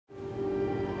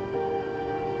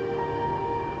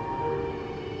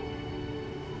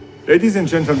Ladies and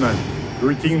gentlemen,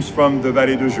 greetings from the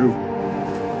Vallée de Joux.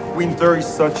 Winter is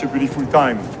such a beautiful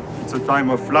time. It's a time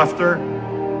of laughter,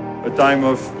 a time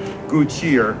of good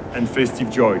cheer and festive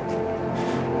joy.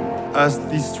 As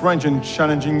this strange and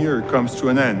challenging year comes to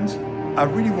an end, I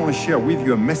really want to share with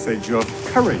you a message of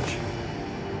courage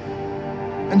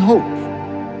and hope.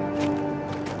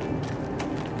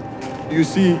 You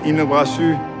see, in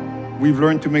Brassus, we've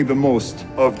learned to make the most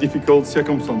of difficult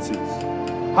circumstances.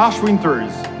 Harsh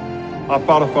winters are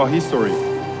part of our history,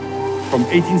 from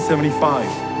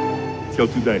 1875 till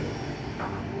today.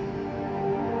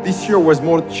 This year was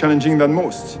more challenging than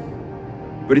most,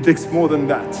 but it takes more than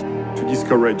that to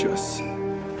discourage us.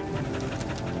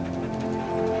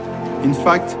 In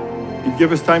fact, it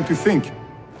gave us time to think, to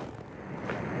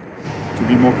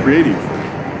be more creative,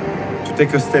 to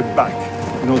take a step back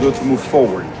in order to move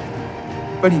forward,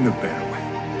 but in a better way.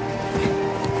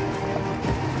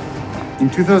 In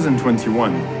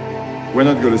 2021, we're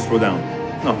not going to slow down.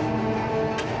 No.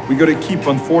 We're going to keep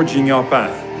on forging our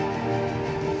path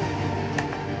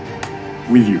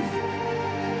with you.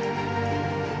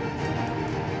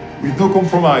 With no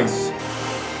compromise.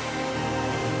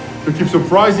 To keep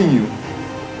surprising you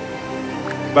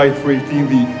by creating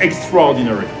the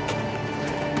extraordinary.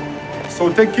 So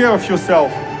take care of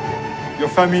yourself, your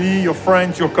family, your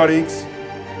friends, your colleagues.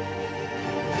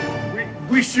 We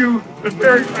wish you the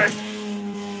very best.